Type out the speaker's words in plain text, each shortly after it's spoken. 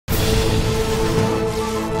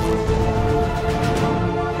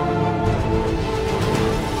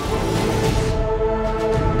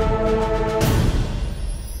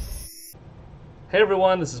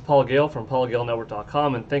everyone, this is Gale from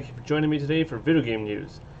PaulGaleNetwork.com, and thank you for joining me today for video game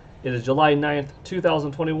news. It is July 9th,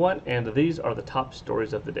 2021, and these are the top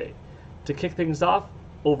stories of the day. To kick things off,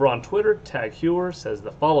 over on Twitter, Tag Heuer says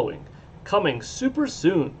the following: coming super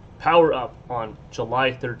soon, power up on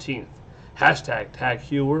July 13th. Hashtag Tag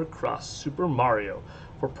Heuer cross Super Mario.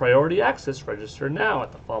 For priority access, register now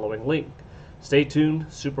at the following link. Stay tuned,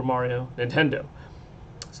 Super Mario, Nintendo.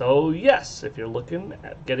 So yes, if you're looking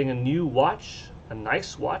at getting a new watch, a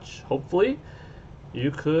nice watch, hopefully,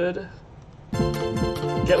 you could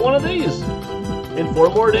get one of these in 4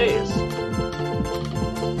 more days.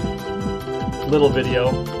 Little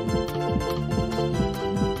video.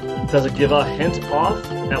 Does it give a hint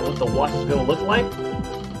off at what the watch is going to look like?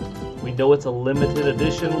 We know it's a limited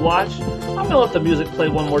edition watch. I'm going to let the music play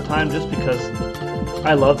one more time just because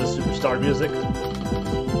I love the Superstar music.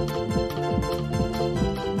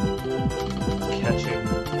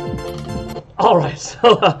 Alright,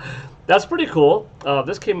 so that's pretty cool.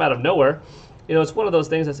 This came out of nowhere. You know, it's one of those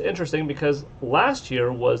things that's interesting because last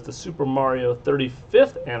year was the Super Mario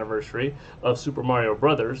 35th anniversary of Super Mario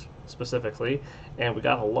Brothers, specifically, and we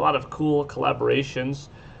got a lot of cool collaborations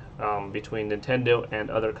between Nintendo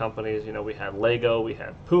and other companies. You know, we had Lego, we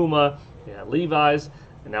had Puma, we had Levi's,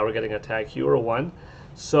 and now we're getting a Tag Heuer one.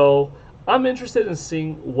 So I'm interested in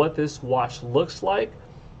seeing what this watch looks like.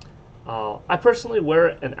 I personally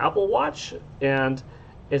wear an Apple Watch, and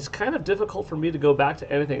it's kind of difficult for me to go back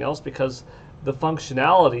to anything else because the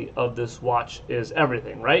functionality of this watch is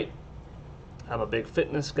everything, right? I'm a big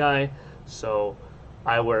fitness guy, so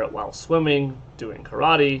I wear it while swimming, doing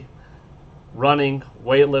karate, running,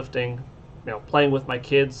 weightlifting, you know, playing with my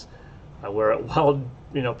kids. I wear it while,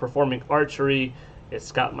 you know, performing archery.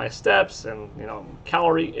 It's got my steps and, you know,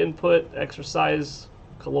 calorie input, exercise,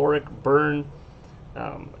 caloric burn,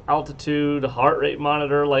 altitude, heart rate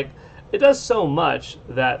monitor. Like, it does so much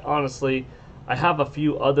that honestly I have a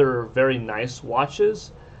few other very nice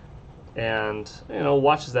watches, and you know,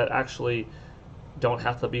 watches that actually don't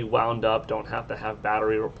have to be wound up, don't have to have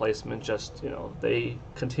battery replacement, just, you know, they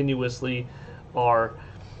continuously are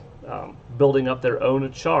building up their own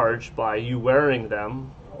charge by you wearing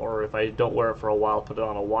them, or if I don't wear it for a while, put it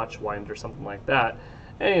on a watch wind or something like that.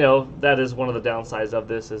 And you know, that is one of the downsides of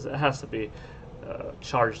this, is it has to be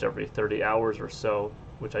charged every 30 hours or so,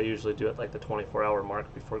 which I usually do at like the 24-hour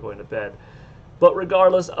mark before going to bed. But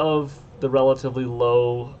regardless of the relatively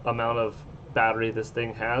low amount of battery this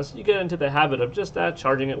thing has, you get into the habit of just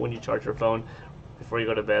charging it when you charge your phone before you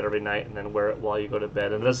go to bed every night, and then wear it while you go to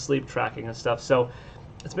bed, and it does sleep tracking and stuff. So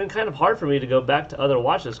it's been kind of hard for me to go back to other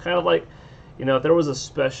watches. Kind of like, you know, if there was a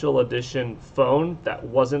special edition phone that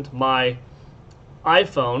wasn't my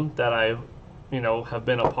iPhone that I, you know, have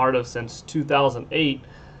been a part of since 2008,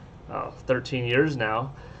 13 years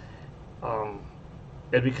now,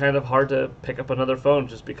 it'd be kind of hard to pick up another phone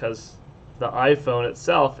just because the iPhone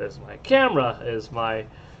itself is my camera, is my,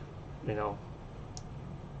 you know,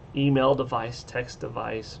 email device, text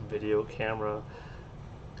device, video camera,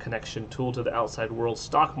 connection tool to the outside world,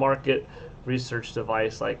 stock market, research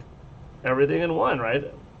device, like everything in one,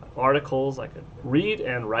 right? Articles I could read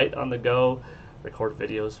and write on the go, record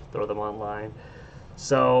videos, throw them online.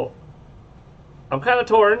 So I'm kind of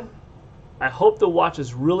torn. I hope the watch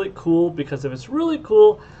is really cool, because if it's really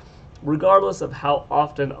cool, regardless of how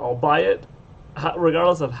often I'll buy it,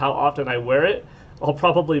 regardless of how often I wear it, I'll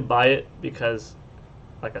probably buy it because,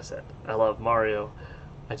 like I said, I love Mario.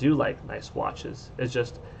 I do like nice watches. It's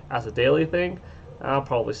just, as a daily thing, I'll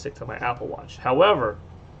probably stick to my Apple Watch. However,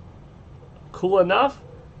 cool enough,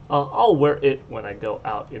 I'll wear it when I go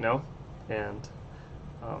out, you know, and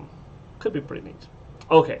could be pretty neat.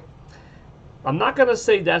 Okay. I'm not going to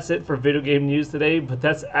say that's it for video game news today, but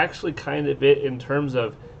that's actually kind of it in terms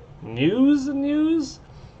of news.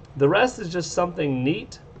 The rest is just something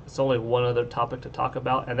neat. It's only one other topic to talk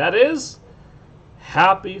about, and that is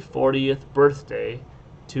happy 40th birthday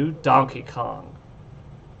to Donkey Kong.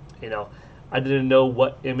 You know, I didn't know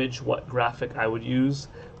what image, what graphic I would use,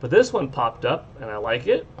 but this one popped up, and I like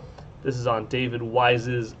it. This is on David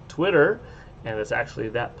Wise's Twitter, and it's actually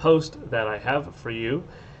that post that I have for you.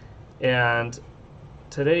 And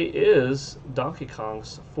today is Donkey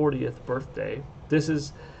Kong's 40th birthday. This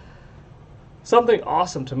is something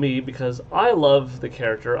awesome to me because I love the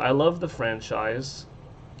character. I love the franchise.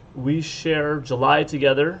 We share July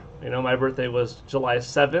together. You know, my birthday was July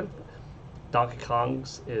 7th. Donkey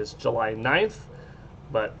Kong's is July 9th.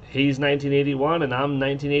 But he's 1981 and I'm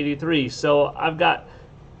 1983. So I've got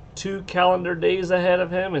 2 calendar days ahead of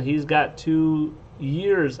him, and he's got 2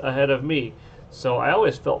 years ahead of me. So I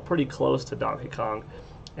always felt pretty close to Donkey Kong.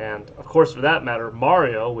 And of course, for that matter,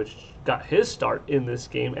 Mario, which got his start in this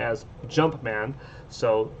game as Jumpman.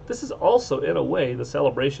 So this is also, in a way, the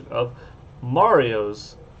celebration of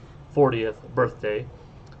Mario's 40th birthday.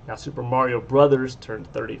 Now, Super Mario Brothers turned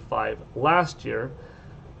 35 last year,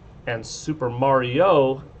 and Super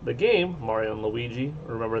Mario, the game, Mario and Luigi,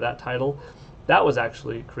 remember that title? That was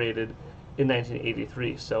actually created in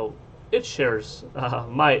 1983, so it shares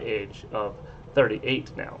my age of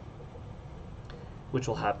 38 now, which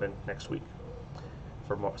will happen next week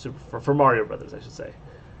for Mario Brothers, I should say.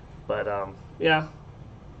 But yeah,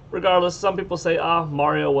 regardless, some people say,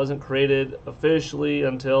 Mario wasn't created officially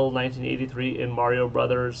until 1983 in Mario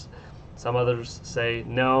Brothers. Some others say,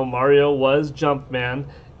 no, Mario was Jumpman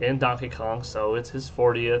in Donkey Kong, so it's his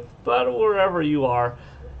 40th. But wherever you are,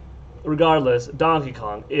 regardless, Donkey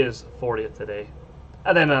Kong is 40th today.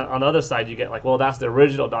 And then on the other side, you get like, well, that's the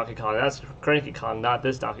original Donkey Kong. That's Cranky Kong, not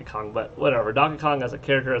this Donkey Kong. But whatever. Donkey Kong as a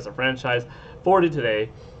character, as a franchise, 40 today.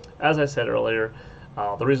 As I said earlier,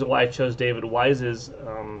 the reason why I chose David Wise's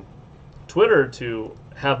Twitter to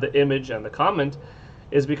have the image and the comment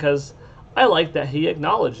is because I like that he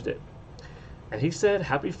acknowledged it. And he said,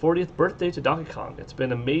 happy 40th birthday to Donkey Kong. It's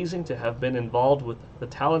been amazing to have been involved with the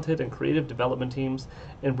talented and creative development teams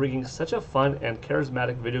in bringing such a fun and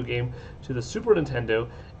charismatic video game to the Super Nintendo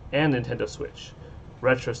and Nintendo Switch.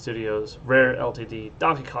 Retro Studios, Rare Ltd,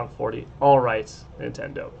 Donkey Kong 40, all rights,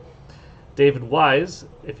 Nintendo. David Wise,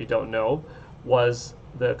 if you don't know, was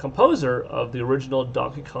the composer of the original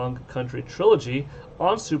Donkey Kong Country trilogy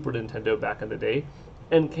on Super Nintendo back in the day,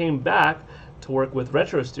 and came back to work with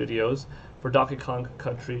Retro Studios for Donkey Kong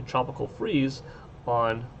Country Tropical Freeze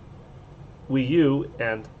on Wii U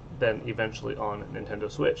and then eventually on Nintendo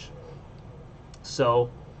Switch. So,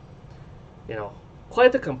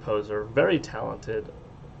 quite the composer, very talented,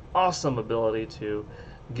 awesome ability to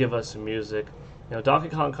give us music. Donkey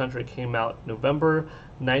Kong Country came out November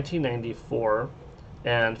 1994,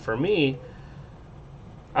 and for me,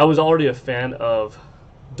 I was already a fan of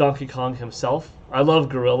Donkey Kong himself. I love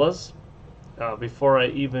gorillas. Before I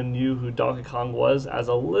even knew who Donkey Kong was, as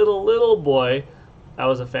a little boy, I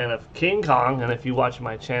was a fan of King Kong, and if you watch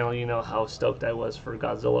my channel, you know how stoked I was for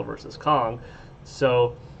Godzilla vs. Kong.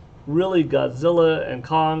 So, really, Godzilla and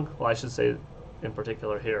Kong, well, I should say in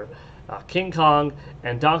particular here, King Kong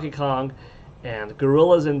and Donkey Kong and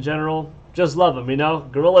gorillas in general, just love them,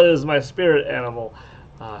 Gorilla is my spirit animal.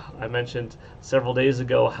 I mentioned several days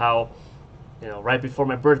ago how right before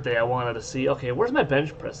my birthday, I wanted to see, okay, where's my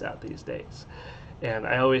bench press at these days? And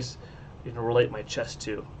I always, relate my chest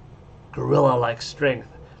to gorilla-like strength,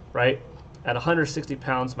 right? At 160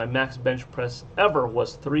 pounds, my max bench press ever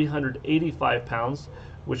was 385 pounds,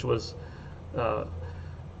 which was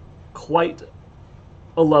quite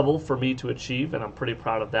a level for me to achieve, and I'm pretty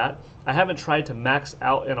proud of that. I haven't tried to max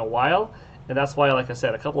out in a while, and that's why, like I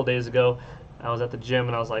said, a couple of days ago, I was at the gym,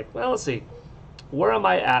 and I was like, well, let's see, where am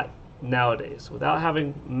I at nowadays, without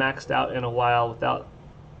having maxed out in a while,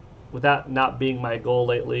 without not being my goal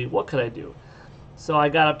lately? What could I do? So I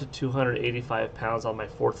got up to 285 pounds on my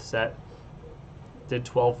fourth set, did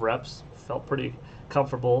 12 reps, felt pretty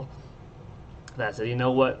comfortable. And I said, you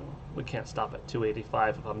know what, we can't stop at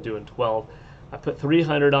 285 if I'm doing 12. I put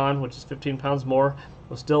 300 on, which is 15 pounds more.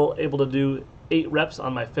 Was still able to do 8 reps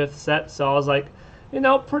on my fifth set, so I was like,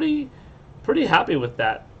 pretty happy with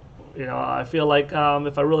that. I feel like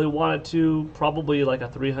if I really wanted to, probably like a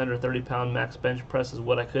 330-pound max bench press is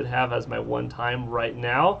what I could have as my one time right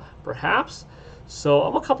now, perhaps. So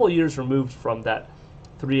I'm a couple of years removed from that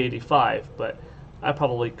 385, but I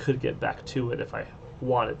probably could get back to it if I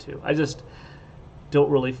wanted to. I just don't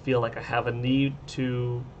really feel like I have a need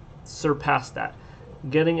to surpass that.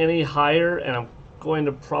 Getting any higher, and I'm going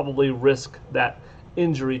to probably risk that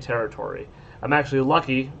injury territory. I'm actually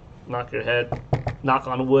lucky, knock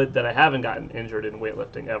on wood, that I haven't gotten injured in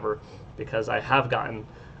weightlifting ever, because I have gotten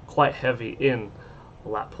quite heavy in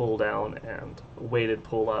lat pull down and weighted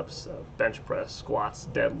pull-ups, bench press, squats,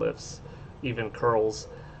 deadlifts, even curls.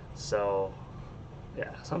 So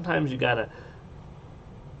yeah, sometimes you gotta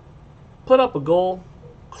put up a goal,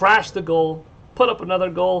 crash the goal, put up another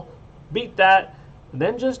goal, beat that, and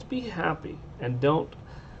then just be happy, and don't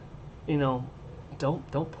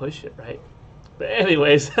push it, right? But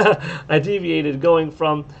anyways, I deviated going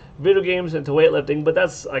from video games into weightlifting, but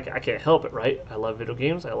that's, I can't help it, right? I love video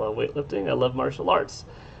games, I love weightlifting, I love martial arts.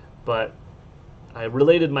 But I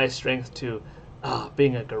related my strength to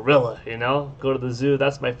being a gorilla, go to the zoo,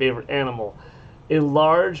 that's my favorite animal. In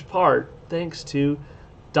large part, thanks to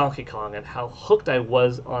Donkey Kong and how hooked I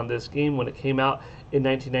was on this game when it came out in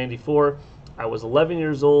 1994. I was 11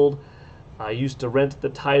 years old. I used to rent the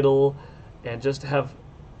title and just have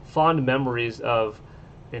fond memories of,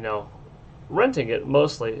 you know, renting it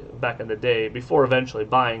mostly back in the day before eventually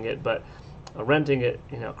buying it, but renting it,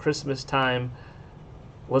 you know, Christmas time,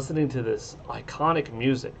 listening to this iconic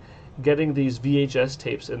music, getting these VHS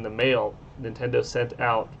tapes in the mail Nintendo sent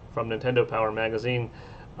out from Nintendo Power magazine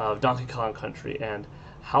of Donkey Kong Country, and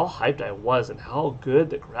how hyped I was and how good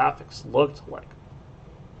the graphics looked like.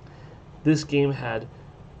 This game had,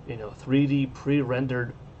 you know, 3D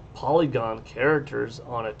pre-rendered polygon characters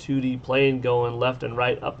on a 2D plane going left and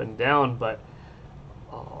right, up and down, but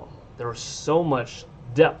there was so much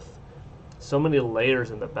depth, so many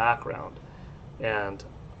layers in the background. And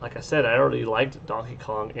like I said, I already liked Donkey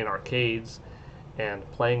Kong in arcades and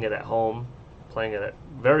playing it at home, playing it at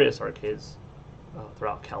various arcades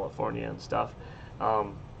throughout California and stuff.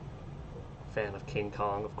 Fan of King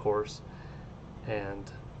Kong, of course.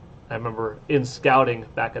 And I remember in scouting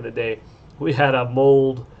back in the day, we had a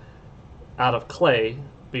mold out of clay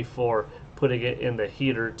before putting it in the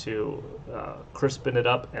heater to crispen it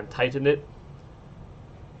up and tighten it.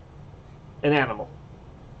 An animal.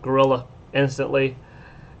 Gorilla, instantly.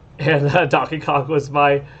 And Donkey Kong was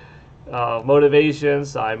my motivation,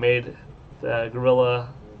 so I made the gorilla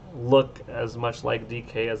look as much like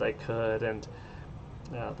DK as I could, and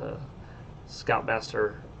the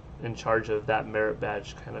scoutmaster in charge of that merit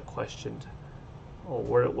badge kind of questioned, "Oh,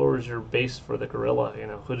 where was your base for the gorilla? You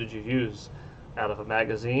know, who did you use? Out of a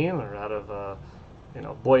magazine or out of you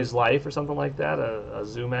know, Boy's Life or something like that? A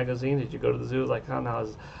zoo magazine? Did you go to the zoo?" Like, oh no, it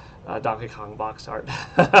was Donkey Kong box art.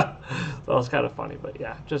 So it was kind of funny, but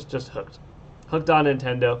yeah, just hooked on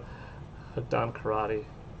Nintendo, hooked on karate.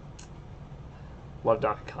 Love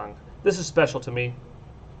Donkey Kong. This is special to me.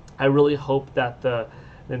 I really hope that the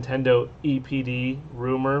Nintendo EPD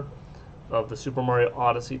rumor of the Super Mario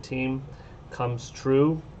Odyssey team comes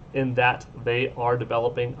true, in that they are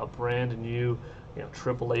developing a brand new, you know,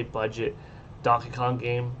 AAA budget Donkey Kong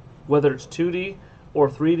game. Whether it's 2D or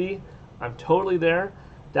 3D, I'm totally there.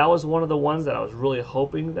 That was one of the ones that I was really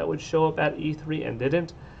hoping that would show up at E3 and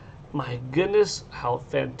didn't. My goodness, how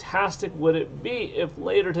fantastic would it be if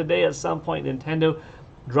later today at some point Nintendo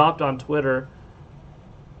dropped on Twitter,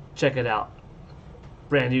 check it out,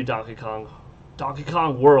 brand new Donkey Kong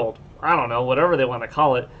World, I don't know, whatever they want to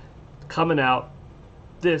call it, coming out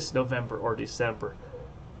this November or December.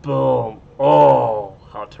 Boom. Oh,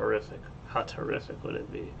 how terrific would it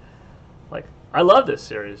be? Like, I love this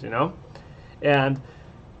series, you know? And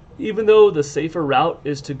even though the safer route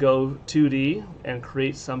is to go 2D and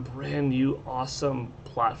create some brand new awesome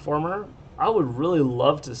platformer, I would really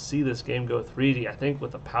love to see this game go 3D. I think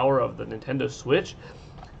with the power of the Nintendo Switch,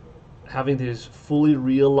 having these fully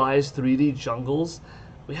realized 3D jungles,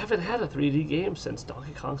 we haven't had a 3D game since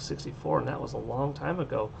Donkey Kong 64, and that was a long time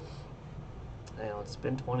ago. You know, it's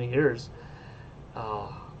been 20 years.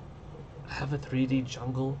 Have a 3D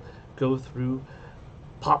jungle, go through,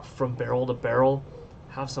 pop from barrel to barrel,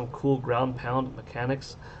 have some cool ground pound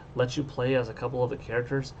mechanics, let you play as a couple of the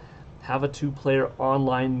characters, have a 2-player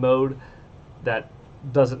online mode that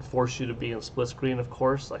doesn't force you to be in split screen, of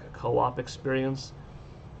course, like a co-op experience.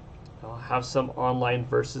 Have some online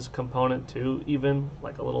versus component too, even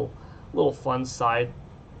like a little fun side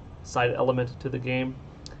element to the game.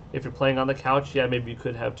 If you're playing on the couch, yeah, maybe you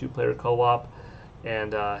could have 2-player co-op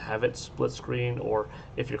and have it split screen, or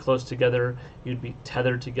if you're close together, you'd be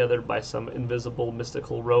tethered together by some invisible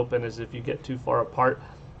mystical rope, and as if you get too far apart,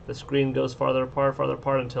 the screen goes farther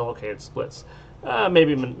apart until, okay, it splits.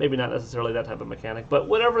 Maybe not necessarily that type of mechanic, but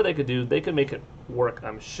whatever they could do, they could make it work,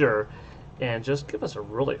 I'm sure, and just give us a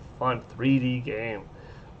really fun 3D game.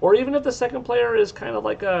 Or even if the second player is kind of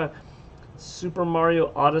like a Super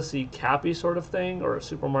Mario Odyssey Cappy sort of thing, or a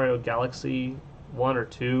Super Mario Galaxy 1 or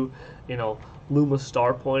 2, you know, Luma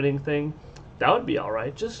star pointing thing, that would be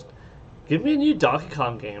alright. Just give me a new Donkey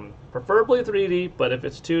Kong game, preferably 3D, but if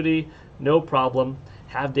it's 2D, no problem.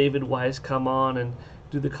 Have David Wise come on and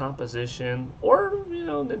do the composition, or, you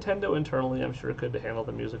know, Nintendo internally, I'm sure could handle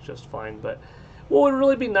the music just fine. But what would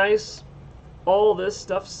really be nice, all this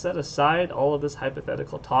stuff set aside, all of this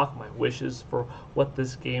hypothetical talk, my wishes for what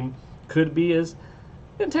this game could be, is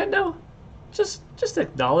Nintendo, just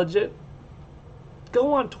acknowledge it.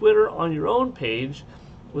 Go on Twitter on your own page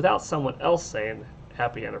without someone else saying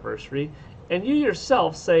happy anniversary, and you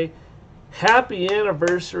yourself say happy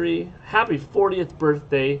anniversary, happy 40th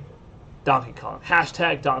birthday, Donkey Kong.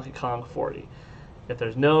 Hashtag Donkey Kong 40. If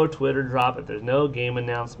there's no Twitter drop, if there's no game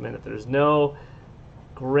announcement, if there's no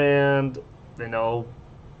grand, you know,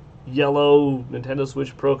 yellow Nintendo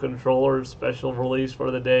Switch Pro controller special release for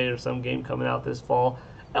the day, or some game coming out this fall,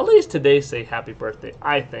 at least today say happy birthday.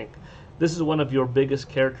 I think this is one of your biggest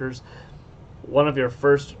characters. one of your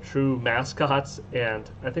first true mascots, and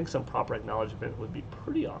I think some proper acknowledgement would be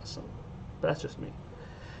pretty awesome. But that's just me.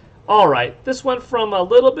 All right, this went from a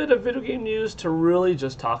little bit of video game news to really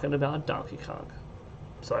just talking about Donkey Kong.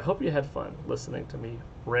 So I hope you had fun listening to me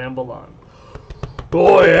ramble on.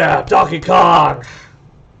 Oh yeah, Donkey Kong!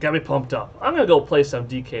 Got me pumped up. I'm going to go play some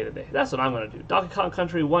DK today. That's what I'm going to do. Donkey Kong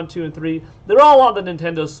Country 1, 2, and 3. They're all on the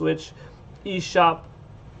Nintendo Switch eShop.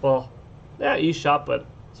 Well, yeah, eShop, but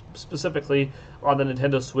specifically on the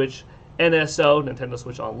Nintendo Switch NSO, Nintendo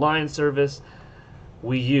Switch Online Service.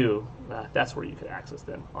 Wii U, that's where you can access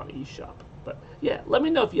them on eShop. But yeah, let me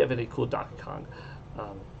know if you have any cool Donkey Kong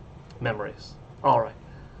memories. All right,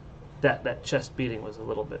 that chest beating was a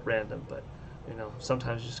little bit random, but you know,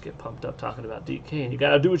 sometimes you just get pumped up talking about DK, and you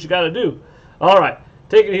gotta do what you gotta do. All right,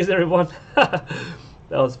 take it easy, everyone. That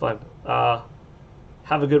was fun.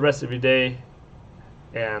 Have a good rest of your day,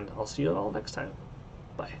 and I'll see you all next time.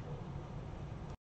 Bye.